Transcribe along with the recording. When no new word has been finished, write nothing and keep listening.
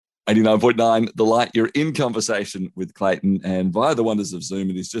89.9 The Light. You're in conversation with Clayton, and via the wonders of Zoom,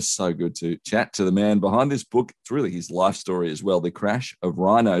 it is just so good to chat to the man behind this book. It's really his life story as well, The Crash of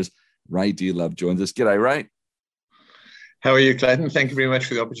Rhinos. Ray Dearlove joins us. G'day, Ray. How are you, Clayton? Thank you very much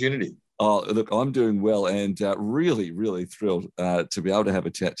for the opportunity. Oh, look, I'm doing well and really, really thrilled to be able to have a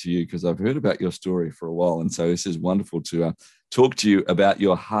chat to you because I've heard about your story for a while. And so this is wonderful to talk to you about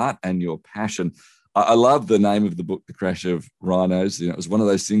your heart and your passion. I love the name of the book, The Crash of Rhinos. It was one of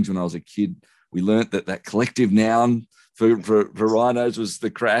those things when I was a kid, we learnt that collective noun for rhinos was the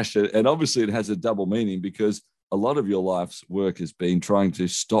crash. And obviously it has a double meaning because a lot of your life's work has been trying to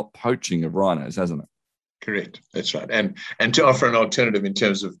stop poaching of rhinos, hasn't it? Correct. That's right. And to offer an alternative in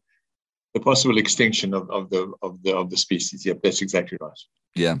terms of the possible extinction of the species. Yep, that's exactly right.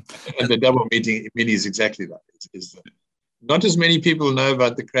 Yeah. And the double meaning is exactly that. Is not as many people know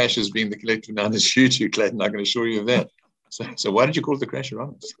about the crash as being the collective noun as you do, Clayton. I can assure you of that. So why did you call it the crash of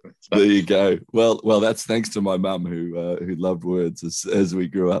rhinos? There you go. Well, that's thanks to my mum who loved words as we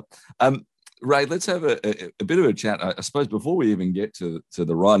grew up. Ray, let's have a bit of a chat. I suppose before we even get to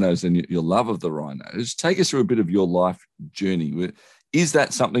the rhinos and your love of the rhinos, take us through a bit of your life journey. Is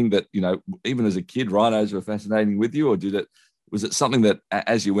that something that, even as a kid, rhinos were fascinating with you, or was it something that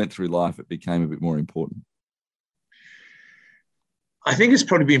as you went through life, it became a bit more important? I think it's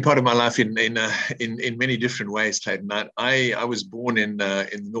probably been part of my life in many different ways, Clayton. I was born in the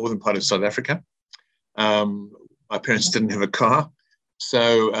northern part of South Africa. My parents didn't have a car,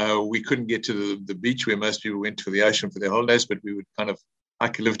 so we couldn't get to the beach where most people went to the ocean for their holidays, but we would I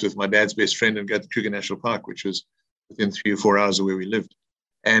could live with my dad's best friend and go to Kruger National Park, which was within 3 or 4 hours of where we lived.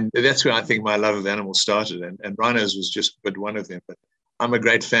 And that's where I think my love of animals started. And rhinos was just but one of them. But I'm a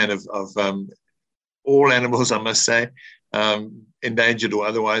great fan of all animals, I must say, endangered or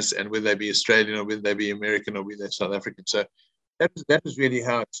otherwise, and whether they be Australian or whether they be American or whether they're South African. So that was really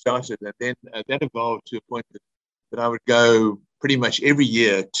how it started. And then that evolved to a point that I would go pretty much every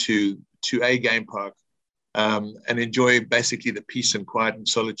year to a game park and enjoy basically the peace and quiet and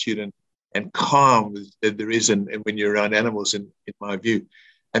solitude and calm that there is when you're around animals, in my view.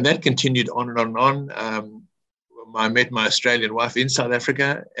 And that continued on and on and on. I met my Australian wife in South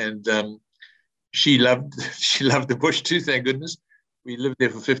Africa, and she loved the bush too, thank goodness. We lived there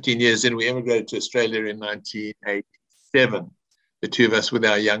for 15 years. Then we emigrated to Australia in 1987, the two of us with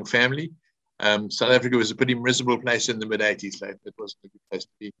our young family. South Africa was a pretty miserable place in the mid-'80s. It wasn't a good place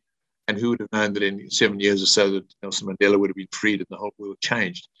to be. And who would have known that in 7 years or so that Nelson Mandela would have been freed and the whole world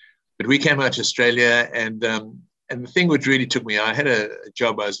changed. But we came out to Australia, and the thing which really took me, I had a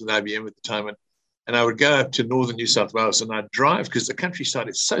job, I was with IBM at the time, and I would go up to northern New South Wales, and I'd drive, because the countryside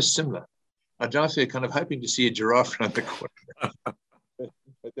is so similar. I'd drive there kind of hoping to see a giraffe around the corner.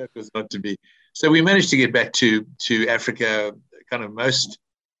 But that was not to be. So we managed to get back to Africa kind of most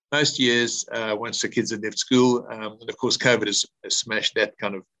years once the kids had left school. And of course, COVID has smashed that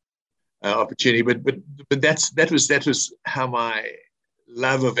kind of opportunity. But that was how my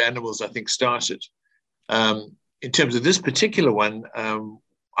love of animals, I think, started. In terms of this particular one,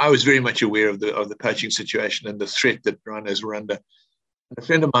 I was very much aware of the poaching situation and the threat that rhinos were under. And a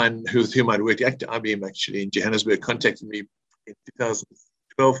friend of mine with whom I'd worked at IBM actually in Johannesburg contacted me in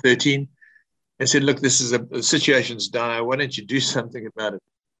 2012, 13, and said, look, the situation's dire. Why don't you do something about it?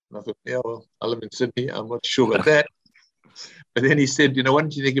 And I thought, yeah, well, I live in Sydney. I'm not sure about that. But then he said, why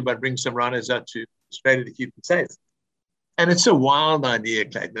don't you think about bringing some rhinos out to Australia to keep them safe? And it's a wild idea,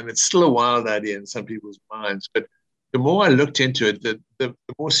 Clayton, and it's still a wild idea in some people's minds. But the more I looked into it, the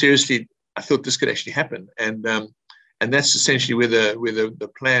more seriously I thought this could actually happen. And that's essentially where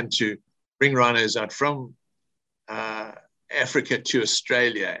the plan to bring rhinos out from Africa to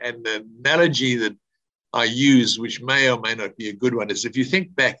Australia. And the analogy that I use, which may or may not be a good one, is if you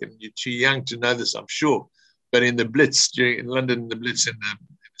think back, and you're too young to know this, I'm sure, but in the Blitz, in London, the Blitz in the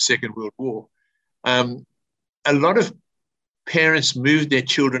Second World War, a lot of parents moved their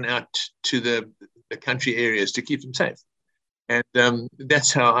children out to the country areas to keep them safe. And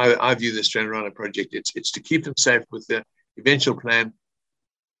that's how I view the Australian Rhino Project. It's to keep them safe with the eventual plan,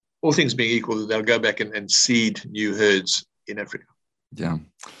 all things being equal, that they'll go back and seed new herds in Africa. Yeah.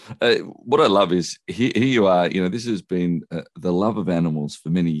 What I love is here you are, this has been the love of animals for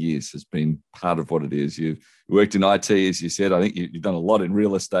many years has been part of what it is. You've worked in IT, as you said. I think you've done a lot in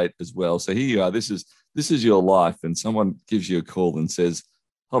real estate as well. So here you are, this is your life, and someone gives you a call and says,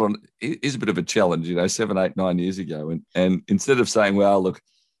 hold on, here's a bit of a challenge, 7, 8, 9 years ago. And instead of saying, well, look,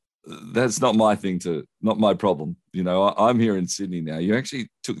 that's not my thing not my problem. I'm here in Sydney now. You actually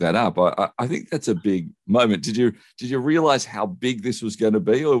took that up. I think that's a big moment. Did you realize how big this was going to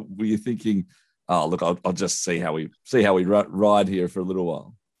be, or were you thinking, oh, look, I'll just see how we ride here for a little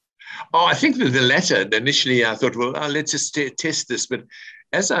while? Oh, I think the latter. Initially, I thought, well, let's just test this. But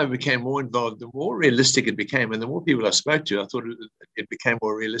as I became more involved, the more realistic it became, and the more people I spoke to, I thought it became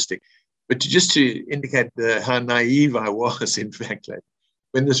more realistic. But just to indicate how naive I was, in fact, like,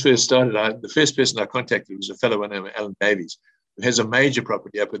 when this first started, the first person I contacted was a fellow named Alan Davies, who has a major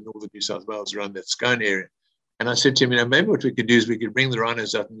property up in northern New South Wales around that Scone area. And I said to him, maybe what we could do is we could bring the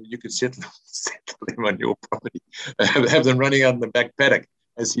rhinos out and you could settle them on your property, have them running out in the back paddock,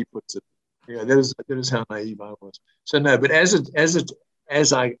 as he puts it. That is how naive I was. So no, but as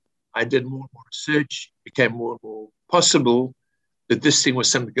I did more and more research, it became more and more possible that this thing was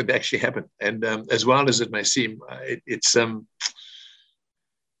something that could actually happen. And as wild as it may seem, it's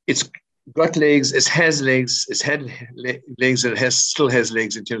got legs, it has legs, it's had legs, and still has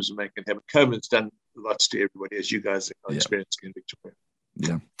legs in terms of making it happen. COVID's done lots to everybody, as you guys are experiencing in Victoria.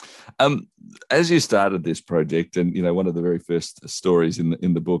 Yeah. As you started this project, and one of the very first stories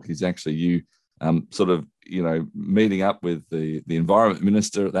in the book is actually you sort of meeting up with the environment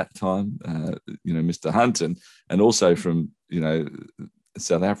minister at that time, Mr. Hunt, and also from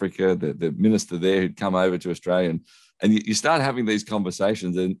South Africa, the minister there who'd come over to Australia, and you start having these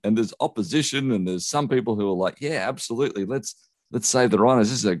conversations, and there's opposition, and there's some people who are like, yeah, absolutely, let's save the rhinos.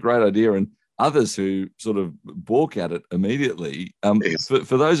 This is a great idea, and others who sort of balk at it immediately. Yes.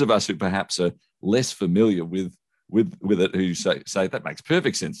 For those of us who perhaps are less familiar with it, who say that makes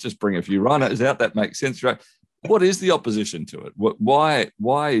perfect sense, just bring a few rhinos out, that makes sense, right? What is the opposition to it? Why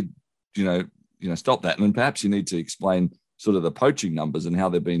stop that? And then perhaps you need to explain sort of the poaching numbers and how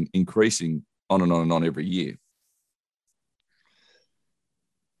they've been increasing on and on and on every year.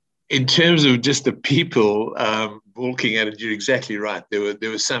 In terms of just the people balking at it, you're exactly right. There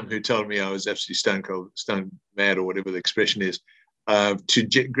were some who told me I was absolutely stone mad, or whatever the expression is.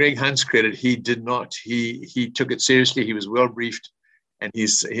 To Greg Hunt's credit, he did not. He took it seriously. He was well briefed, and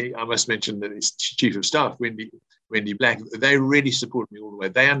I must mention that his chief of staff, Wendy Black, they really supported me all the way.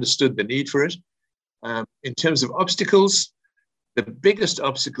 They understood the need for it. In terms of obstacles, the biggest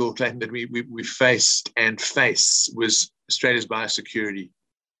obstacle, Clayton, that we faced and face was Australia's biosecurity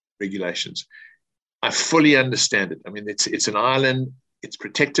regulations. I fully understand it. I mean, it's an island, it's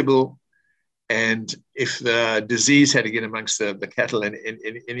protectable, and if the disease had to get amongst the cattle and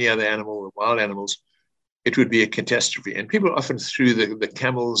any other animal or wild animals, it would be a catastrophe. And people often threw the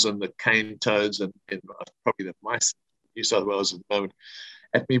camels and the cane toads and probably the mice in New South Wales at the moment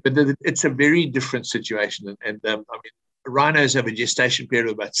at me, but it's a very different situation. And I mean, rhinos have a gestation period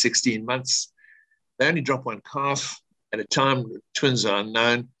of about 16 months. They only drop one calf at a time. Twins are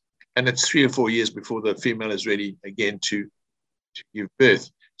unknown. And it's 3 or 4 years before the female is ready again to give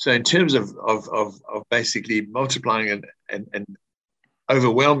birth. So in terms of basically multiplying and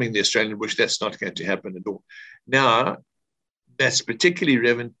overwhelming the Australian bush, that's not going to happen at all. Now, that's particularly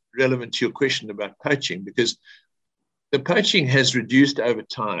relevant to your question about poaching, because the poaching has reduced over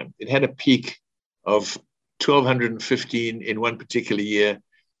time. It had a peak of 1,215 in one particular year,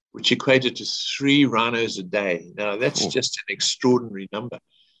 which equated to 3 rhinos a day. Now, that's just an extraordinary number.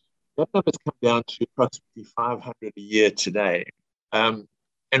 That number's come down to approximately 500 a year today.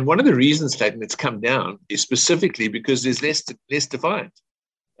 And one of the reasons, Clayton, it's come down is specifically because there's less defiant.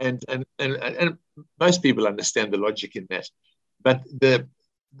 And most people understand the logic in that. But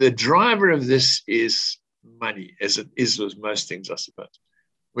the driver of this is money, as it is with most things, I suppose.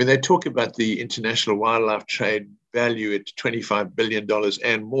 When they talk about the international wildlife trade value at $25 billion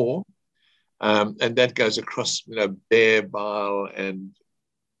and more, and that goes across bear bile and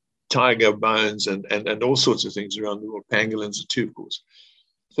tiger bones and all sorts of things around the world, pangolins too, of course.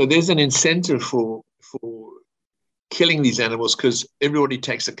 So there's an incentive for killing these animals because everybody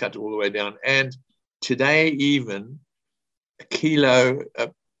takes a cut all the way down. And today, even a kilo,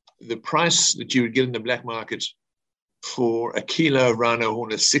 the price that you would get in the black market for a kilo of rhino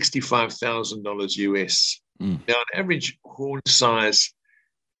horn is $65,000 US. Now, an average horn size,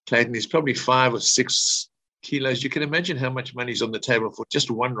 Clayton, is probably 5 or 6 kilos. You can imagine how much money is on the table for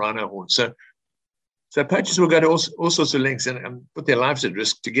just one rhino horn. So poachers will go to all sorts of lengths and put their lives at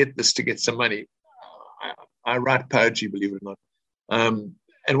risk to get some money. I write poetry, believe it or not.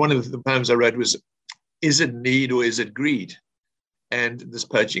 And one of the poems I wrote was, is it need or is it greed? And this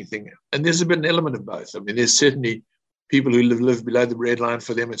poaching thing. And there's been an element of both. I mean, there's certainly people who live below the bread line.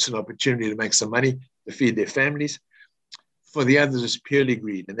 For them, it's an opportunity to make some money, to feed their families. For the others, it's purely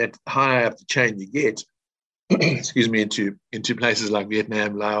greed. And that higher up the chain you get, excuse me, into places like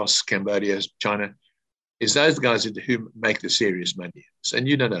Vietnam, Laos, Cambodia, China, is those guys who make the serious money. And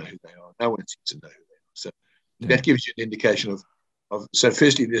you don't know who they are. No one seems to know who they are. So that gives you an indication of so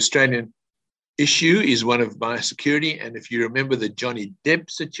firstly, the Australian issue is one of biosecurity. And if you remember the Johnny Depp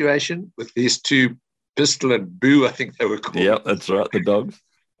situation with these two, Pistol and Boo, I think they were called. Yeah, that's right, the dogs.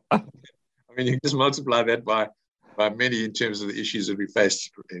 I mean, you just multiply that by many in terms of the issues that we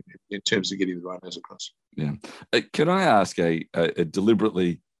faced in terms of getting the rhinos across. Yeah. Can I ask a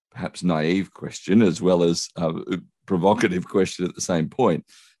deliberately perhaps naive question as well as a provocative question at the same point?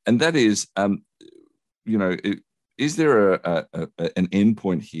 And that is, is there an end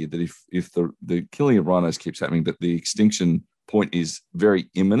point here that if the killing of rhinos keeps happening, that the extinction point is very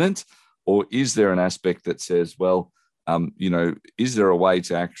imminent? Or is there an aspect that says, well, is there a way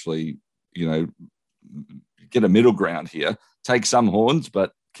to actually, get a middle ground here, take some horns,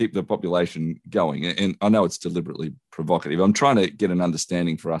 but keep the population going? And I know it's deliberately provocative. I'm trying to get an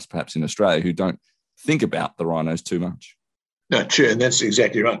understanding for us, perhaps in Australia, who don't think about the rhinos too much. No, true, and that's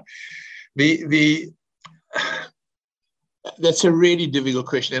exactly right. That's a really difficult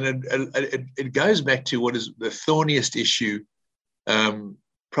question, and it goes back to what is the thorniest issue,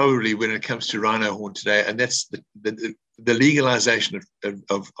 probably when it comes to rhino horn today, and that's the legalization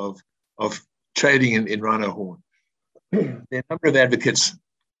of trading in rhino horn. There are a number of advocates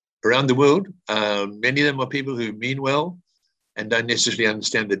around the world. Many of them are people who mean well and don't necessarily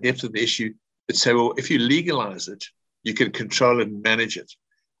understand the depth of the issue, that say, well, if you legalize it, you can control it and manage it.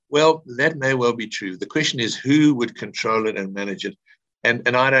 Well, that may well be true. The question is, who would control it and manage it? And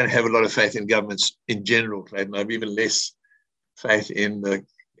I don't have a lot of faith in governments in general, Clayton. I have even less faith in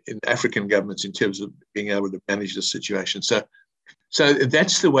African governments in terms of being able to manage the situation. So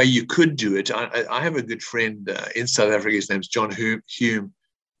that's the way you could do it. I have a good friend in South Africa. His name's John Hume.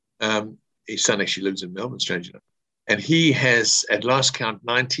 His son actually lives in Melbourne, strangely enough. And he has, at last count,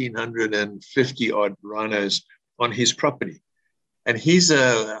 1,950 odd rhinos on his property. And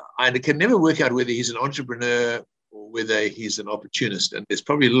I can never work out whether he's an entrepreneur or whether he's an opportunist. And there's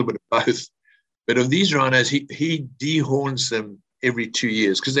probably a little bit of both. But of these rhinos, he dehorns them every 2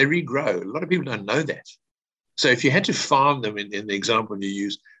 years because they regrow. A lot of people don't know that. So if you had to farm them in the example you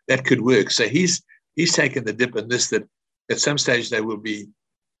use, that could work. So he's taken the dip in this, that at some stage the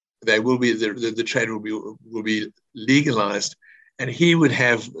trade will be legalized, and he would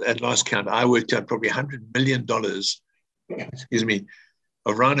have, at last count, I worked out probably $100 million,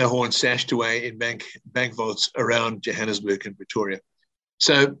 of rhino horn stashed away in bank vaults around Johannesburg and Pretoria.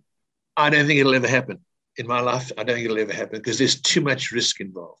 So I don't think it'll ever happen in my life. I don't think it'll ever happen because there's too much risk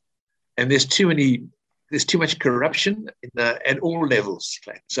involved, and there's too much corruption at all levels.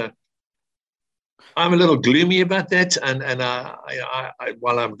 So I'm a little gloomy about that, and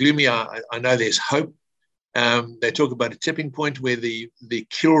while I'm gloomy, I know there's hope. They talk about a tipping point where the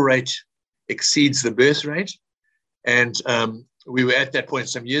kill rate exceeds the birth rate, and we were at that point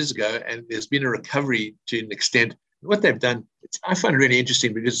some years ago, and there's been a recovery to an extent. What they've done, I find it really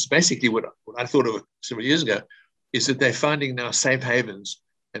interesting because it's basically what I thought of several years ago, is that they're finding now safe havens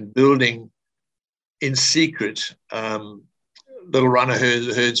and building in secret little rhino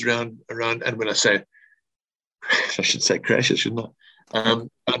herds around, and when I say, I should say crashes, shouldn't I? Around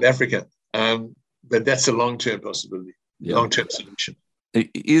Africa. But that's a long-term possibility, long-term solution.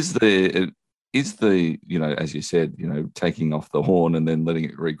 Is the, as you said, taking off the horn and then letting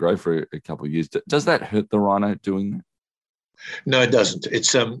it regrow for a couple of years, does that hurt the rhino doing that? No, it doesn't.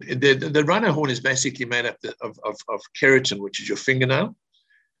 It's the rhino horn is basically made up of keratin, which is your fingernail.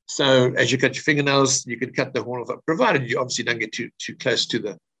 So as you cut your fingernails, you can cut the horn off, provided you obviously don't get too close to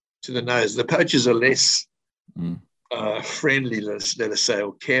the nose. The poachers are less friendly, let us say,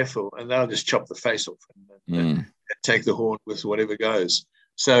 or careful, and they'll just chop the face off and take the horn with whatever goes.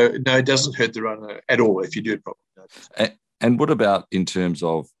 So no, it doesn't hurt the rhino at all if you do it properly. And what about in terms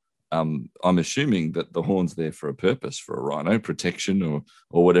of, I'm assuming that the horn's there for a purpose, for a rhino, protection or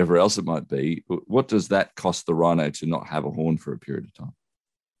whatever else it might be. What does that cost the rhino to not have a horn for a period of time?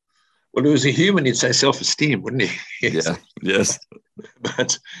 Well, it was a human, he'd say self-esteem, wouldn't he? Yes. Yeah, yes.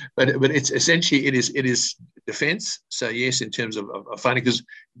 But it's essentially, it is defense. So yes, in terms of fighting, because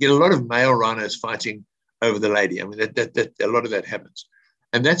you get a lot of male rhinos fighting over the lady. I mean, that a lot of that happens.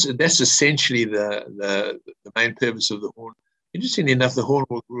 And that's essentially the main purpose of the horn. Interestingly enough, the horn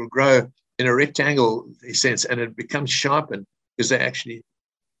will grow in a rectangle sense, and it becomes sharpened because they actually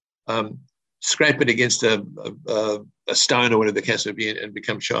scrape it against a stone or whatever the case may be and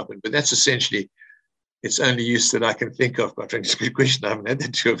become sharpened. But that's essentially its only use that I can think of. But it's a good question. I haven't had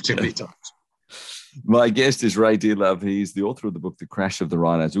that too many times. My guest is Ray Dearlove. He's the author of the book, The Crash of the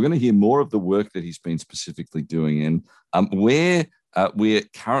Rhinos. We're going to hear more of the work that he's been specifically doing and where we're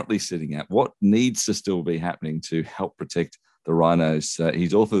currently sitting at, what needs to still be happening to help protect the rhinos.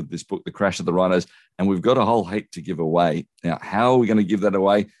 He's authored this book, The Crash of the Rhinos, and we've got a whole heap to give away. Now, how are we going to give that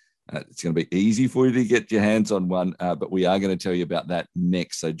away? It's going to be easy for you to get your hands on one, but we are going to tell you about that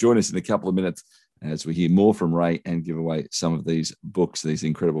next. So join us in a couple of minutes as we hear more from Ray and give away some of these books, these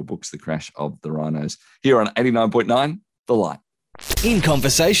incredible books, The Crash of the Rhinos, here on 89.9 The Light. In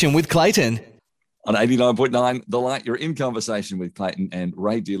conversation with Clayton. On 89.9 The Light, you're in conversation with Clayton, and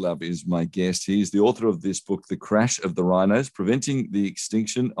Ray Dearlove is my guest. He is the author of this book, The Crash of the Rhinos, Preventing the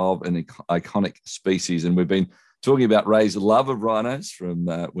Extinction of an Iconic Species. And we've been talking about Ray's love of rhinos from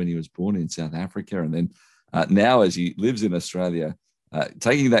when he was born in South Africa, and then now as he lives in Australia,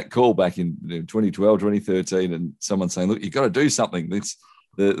 taking that call back in 2012, 2013, and someone saying, look, you've got to do something.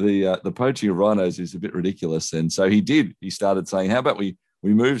 The poaching of rhinos is a bit ridiculous. And so he did. He started saying, how about we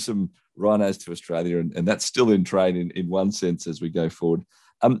move some rhinos to Australia? And that's still in train in one sense as we go forward.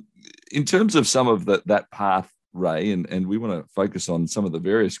 In terms of some of that path, Ray, and we want to focus on some of the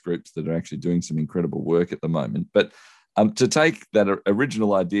various groups that are actually doing some incredible work at the moment. But to take that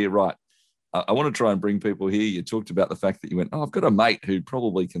original idea, right, I want to try and bring people here. You talked about the fact that you went, I've got a mate who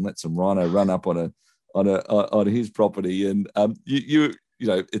probably can let some rhino run up on his property, and you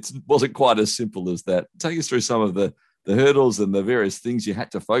know, it wasn't quite as simple as that. Take us through some of the hurdles and the various things you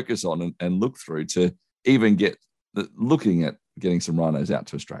had to focus on and look through to even looking at getting some rhinos out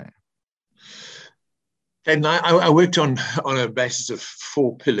to Australia. And I worked on a basis of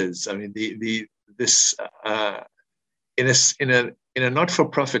 4 pillars. I mean, in a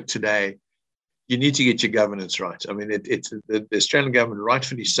not-for-profit today, you need to get your governance right. I mean, the Australian government,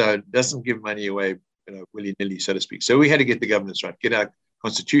 rightfully so, doesn't give money away, willy-nilly, so to speak. So we had to get the governance right, get our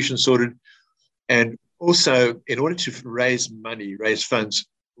constitution sorted, and also, in order to raise funds,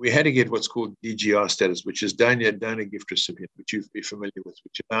 we had to get what's called DGR status, which is donor gift recipient, which you'll be familiar with,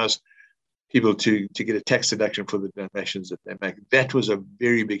 which allows people to get a tax deduction for the donations that they make. That was a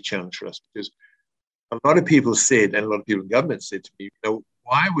very big challenge for us, because a lot of people said, and a lot of people in government said to me,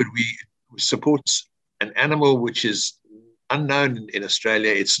 why would we support an animal which is unknown in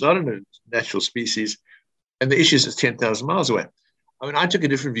Australia? It's not a natural species, and the issue is 10,000 miles away. I mean, I took a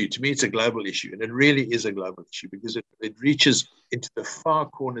different view. To me, it's a global issue, and it really is a global issue, because it reaches into the far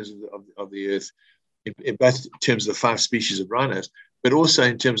corners of the earth, in both terms of the 5 species of rhinos, but also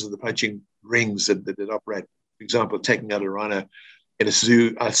in terms of the poaching rings that operate. For example, taking out a rhino at a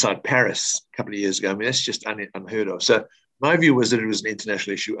zoo outside Paris a couple of years ago. I mean, that's just unheard of. So my view was that it was an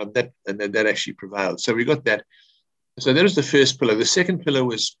international issue, and that actually prevailed. So we got that. So that was the first pillar. The second pillar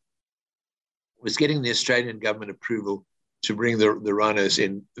was getting the Australian government approval to bring the rhinos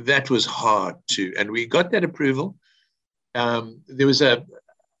in. That was hard too, and we got that approval.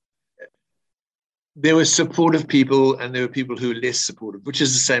 There were supportive people, and there were people who were less supportive, which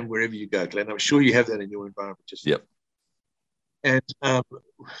is the same wherever you go, Glenn. I'm sure you have that in your environment. Yep. And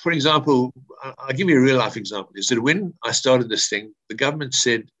for example, I'll give you a real life example. Is that when I started this thing, the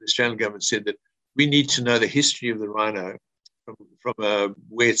Australian government said that we need to know the history of the rhino from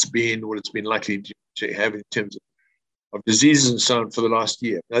where it's been, what it's been likely to have in terms of diseases and so on for the last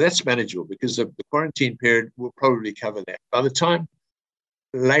year. Now that's manageable, because the quarantine period will probably cover that. By the time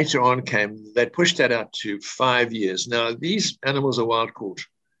later on came, they pushed that out to 5 years. Now these animals are wild caught,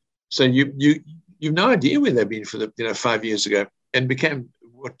 so you've no idea where they've been for 5 years ago, and became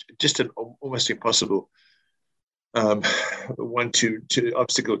just an almost impossible obstacle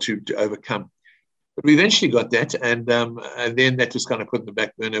to overcome. But we eventually got that, and then that was kind of put in the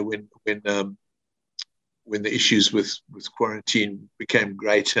back burner when the issues with quarantine became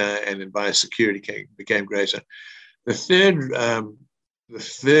greater, and then biosecurity became greater. The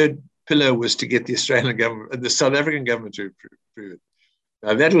third pillar was to get the Australian government, the South African government, to approve it.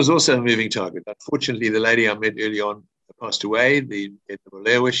 Now, that was also a moving target. Unfortunately, the lady I met early on passed away, the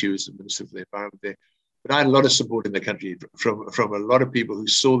Malewa. She was the Minister for the Environment there. But I had a lot of support in the country from a lot of people who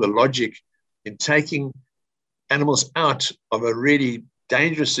saw the logic in taking animals out of a really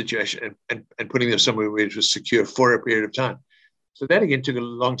dangerous situation and putting them somewhere where it was secure for a period of time. So that again took a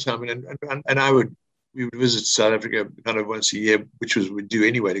long time, and we would visit South Africa kind of once a year, which we'd do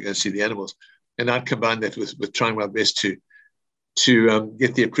anyway, to go see the animals, and I'd combine that with trying my best to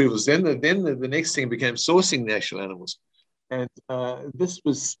get the approvals. Then the next thing became sourcing national animals, and this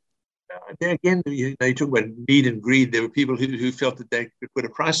was there again. You talk about need and greed. There were people who felt that they could put a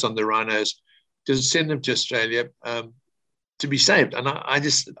price on the rhinos to send them to Australia to be saved, and I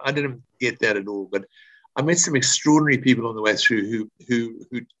didn't get that at all. But I met some extraordinary people on the way through who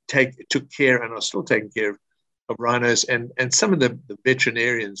took care and are still taking care of rhinos, and some of the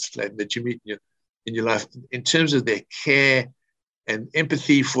veterinarians that you meet in your life, in terms of their care and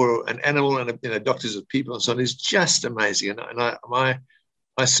empathy for an animal, and doctors of people and so on, is just amazing. And I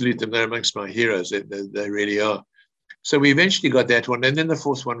salute them. They're amongst my heroes. They really are. So we eventually got that one. And then the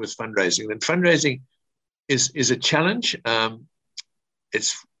fourth one was fundraising. And fundraising is a challenge.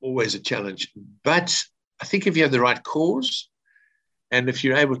 It's always a challenge. But I think if you have the right cause and if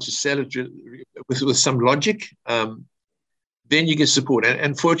you're able to sell it with some logic, then you get support.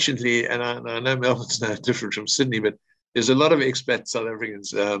 And fortunately, and I know Melbourne's no different from Sydney, but there's a lot of expat South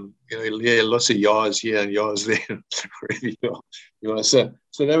Africans, lots of yars here and yars there. Really, so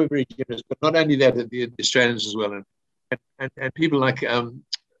they were very generous. But not only that, the Australians as well. And people like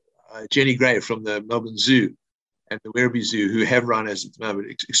Jenny Gray from the Melbourne Zoo and the Werribee Zoo, who have rhinos at the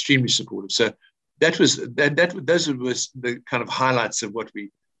moment, extremely supportive. So those were the kind of highlights of or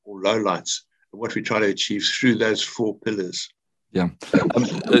lowlights of what we try to achieve through those 4 pillars. Yeah.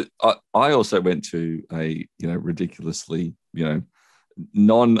 I also went to a, ridiculously,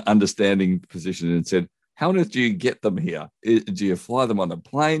 non-understanding position and said, how on earth do you get them here? Do you fly them on a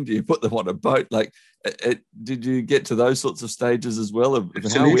plane? Do you put them on a boat? Like, did you get to those sorts of stages as well of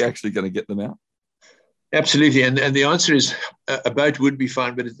how are we actually going to get them out? Absolutely. And the answer is a boat would be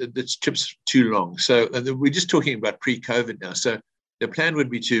fine, but it's trips too long. So we're just talking about pre-COVID now. So the plan would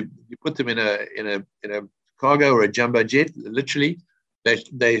be you put them in a cargo or a jumbo jet, literally.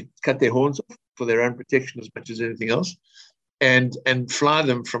 They cut their horns off for their own protection as much as anything else, and fly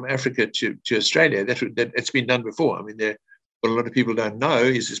them from Africa to Australia. It's been done before. I mean, what a lot of people don't know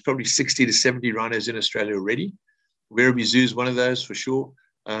is there's probably 60 to 70 rhinos in Australia already. Werribee Zoo is one of those for sure.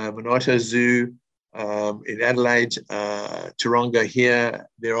 Monarto Zoo in Adelaide, Taronga here,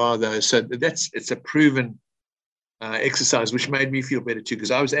 there are those. So it's a proven exercise, which made me feel better too,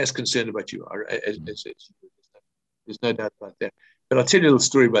 because I was as concerned about you. There's no doubt about that. But I'll tell you a little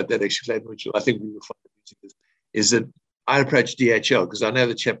story about that, actually, Clayton, which I think we will find amusing, is that I approached DHL, because I know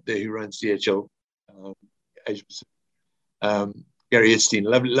the chap there who runs DHL, Asia Pacific, Gary Edstein,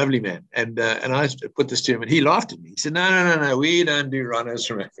 lovely man. And I put this to him, and he laughed at me. He said, no, we don't do rhinos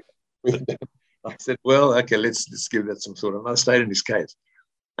from Africa. I said, well, okay, let's give that some thought. And I stayed in his case.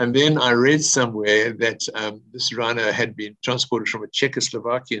 And then I read somewhere that this rhino had been transported from a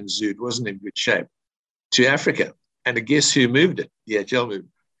Czechoslovakian zoo, it wasn't in good shape, to Africa. And guess who moved it? DHL moved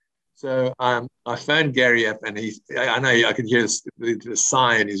it. So I phoned Gary up, and I know I could hear the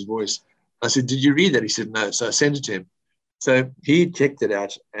sigh in his voice. I said, did you read that? He said, no. So I sent it to him. So he checked it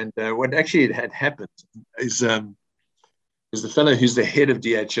out. And what actually had happened is the fellow who's the head of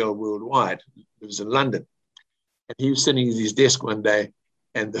DHL worldwide, lives in London. And he was sitting at his desk one day,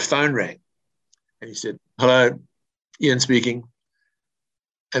 and the phone rang. And he said, hello, Ian speaking.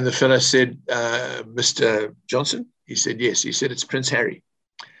 And the fellow said, Mr. Johnson? He said, yes. He said, it's Prince Harry.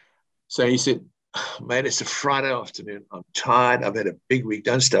 So he said, mate, it's a Friday afternoon. I'm tired. I've had a big week.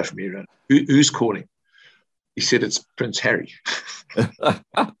 Don't stuff me around. Who's calling? He said, it's Prince Harry.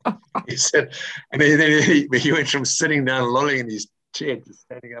 He said, and then he went from sitting down, lolling in his chair to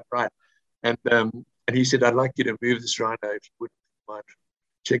standing upright. And he said, I'd like you to move this rhino, if you wouldn't mind, from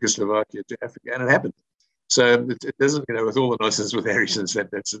Czechoslovakia to Africa. And it happened. So it doesn't, with all the nonsense with Harry since that,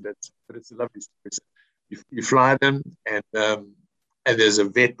 but it's a lovely story. So you fly them, and there's a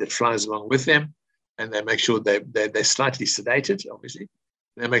vet that flies along with them, and they make sure they're slightly sedated, obviously.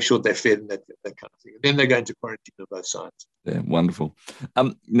 They make sure they're fed and that kind of thing. And then they go into quarantine on both sides. Yeah, wonderful.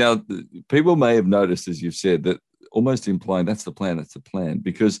 Now, people may have noticed, as you've said, that almost implying that's the plan,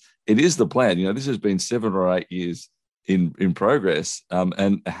 because it is the plan. This has been 7 or 8 years in progress,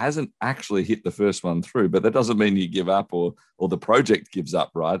 and it hasn't actually hit the first one through, but that doesn't mean you give up or the project gives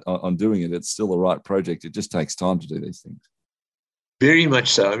up, right, on doing it. It's still the right project. It just takes time to do these things. Very much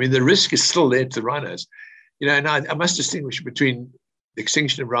so. I mean, the risk is still there to the rhinos. And I must distinguish between the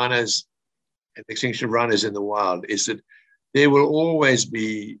extinction of rhinos and the extinction of rhinos in the wild, is that there will always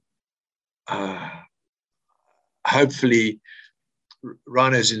be, hopefully,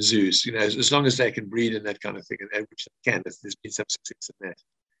 rhinos in zoos, as long as they can breed and that kind of thing, and which they can. There's been some success in that.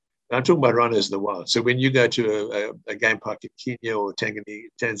 And I'm talking about rhinos in the wild. So when you go to a game park in Kenya or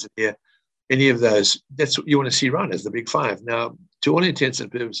Tanzania, any of those, that's what you want to see rhinos, the big five. Now, to all intents and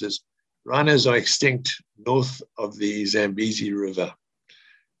purposes, rhinos are extinct north of the Zambezi River.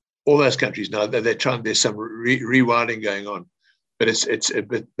 All those countries now, they're trying. There's some rewilding going on, but it's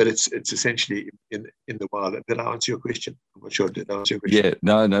essentially in the wild. Did I answer your question? I'm not sure. Did I answer your question?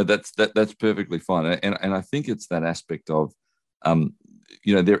 Yeah, no, that's perfectly fine. And I think it's that aspect of,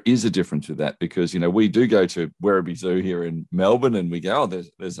 there is a difference to that, because we do go to Werribee Zoo here in Melbourne, and we go, oh,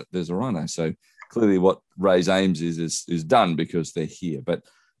 there's a rhino. So clearly, what Ray's aims is done because they're here. But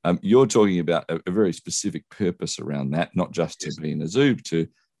you're talking about a very specific purpose around that, not just to be in a zoo, to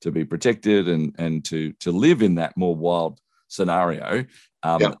be protected and to live in that more wild scenario,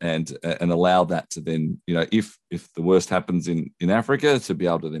 Yeah. and allow that to then, if the worst happens in Africa, to be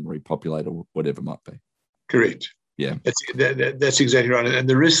able to then repopulate or whatever it might be. Correct. Yeah, that's exactly right. And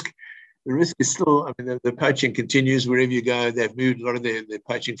the risk is still, I mean, the poaching continues wherever you go. They've moved a lot of their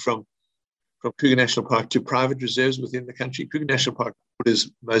poaching from Kruger National Park to private reserves within the country. Kruger National Park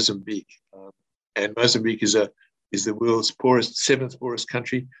is Mozambique, and Mozambique is the world's seventh poorest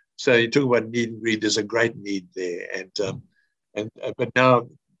country. So you talk about need and greed. There's a great need there, but now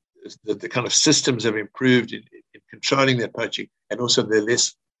the kind of systems have improved in controlling that poaching, and also there are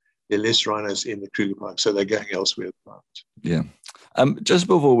less rhinos in the Kruger Park, so they're going elsewhere. Yeah. Just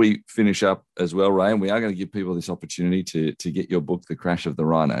before we finish up as well, Ray, and we are going to give people this opportunity to get your book, The Crash of the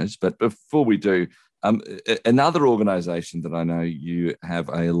Rhinos. But before we do, another organisation that I know you have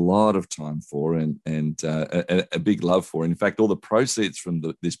a lot of time for and a big love for, in fact, all the proceeds from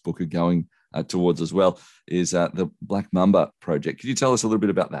this book are going towards as well, is the Black Mamba Project. Could you tell us a little bit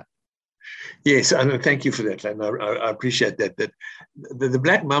about that? Yes, and thank you for that, Clayton. I appreciate that. That the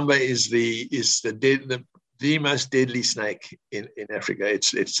black mamba is the most deadly snake in Africa.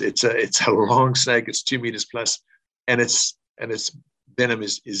 It's a long snake. It's 2 meters plus, and its venom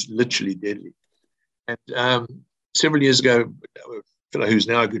is literally deadly. And several years ago, a fellow who's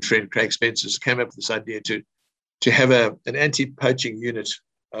now a good friend, Craig Spencer, came up with this idea to have an anti-poaching unit,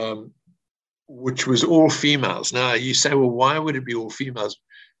 which was all females. Now you say, well, why would it be all females?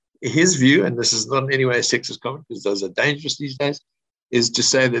 His view, and this is not in any way a sexist comment because those are dangerous these days, is to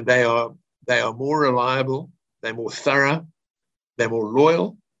say that they are more reliable, they're more thorough, they're more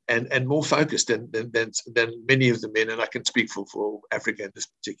loyal, and more focused than many of the men. And I can speak for Africa in this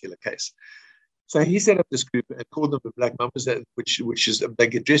particular case. So he set up this group and called them the Black Mambas, which is they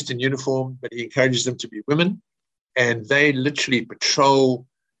get dressed in uniform, but he encourages them to be women, and they literally patrol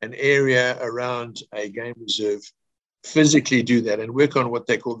an area around a game reserve, physically do that and work on what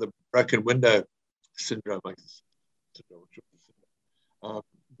they call the broken window syndrome.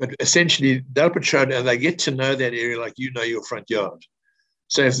 But essentially, they'll patrol and they get to know that area like you know your front yard.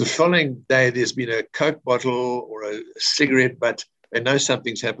 So if the following day there's been a Coke bottle or a cigarette butt, they know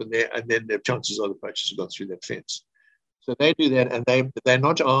something's happened there, and then the chances are the poachers have gone through that fence. So they do that, and they're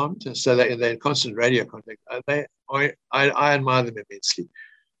not armed, so they're in constant radio contact. I admire them immensely.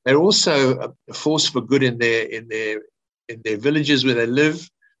 They're also a force for good in their villages where they live,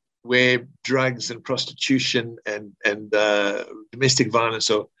 where drugs and prostitution and domestic violence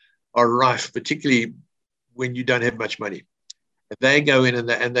are rife, particularly when you don't have much money. And they go in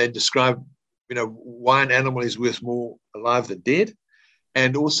and they describe, why an animal is worth more alive than dead,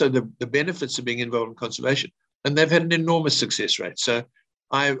 and also the benefits of being involved in conservation. And they've had an enormous success rate. So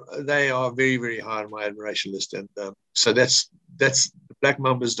they are very, very high on my admiration list. And so that's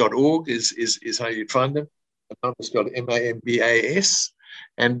blackmambas.org is how you find them. The mamba spelled Mambas.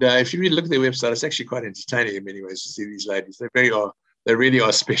 And if you really look at their website, it's actually quite entertaining in many ways to see these ladies. They really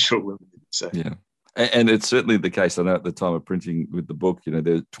are special women. So. Yeah. And it's certainly the case. I know at the time of printing with the book,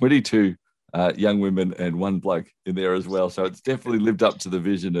 there's 22 young women and one bloke in there as well. So it's definitely lived up to the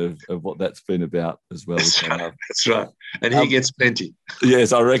vision of what that's been about as well. That's right. And he gets plenty.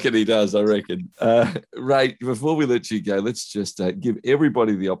 Yes, I reckon he does. I reckon. Ray, before we let you go, let's just give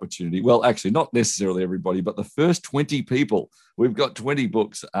everybody the opportunity. Well, actually, not necessarily everybody, but the first 20 people. We've got 20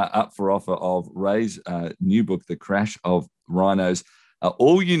 books up for offer of Ray's new book, The Crash of Rhinos.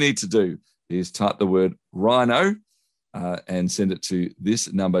 All you need to do is type the word rhino and send it to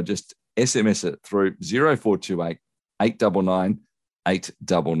this number. Just SMS it through 0428 899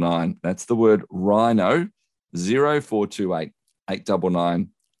 899. That's the word rhino, 0428 899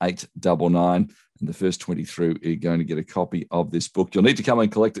 899. And the first 20 through are going to get a copy of this book. You'll need to come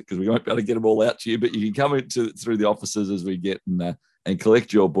and collect it because we won't be able to get them all out to you, but you can come through the offices as we get and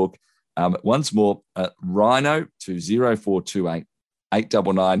collect your book. Once more, rhino to 0428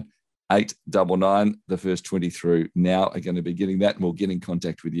 899 899. The first 20 through now are going to be getting that, and we'll get in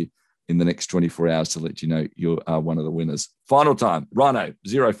contact with you in the next 24 hours to let you know you are one of the winners. Final time, Rhino,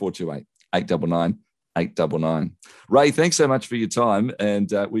 0428 899 899. Ray, thanks so much for your time,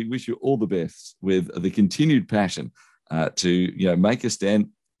 and we wish you all the best with the continued passion to make a stand,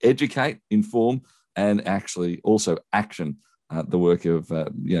 educate, inform, and actually also action the work of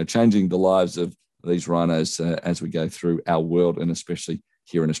changing the lives of these rhinos as we go through our world, and especially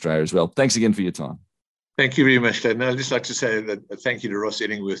here in Australia as well. Thanks again for your time. Thank you very much, Clayton. I'd just like to say that thank you to Ross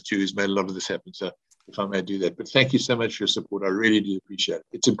Eddingworth too, who's made a lot of this happen. So if I may do that, but thank you so much for your support. I really do appreciate it.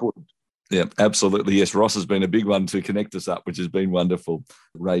 It's important. Yeah, absolutely. Yes, Ross has been a big one to connect us up, which has been wonderful.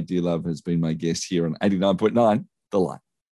 Ray Dearlove has been my guest here on 89.9 The Light.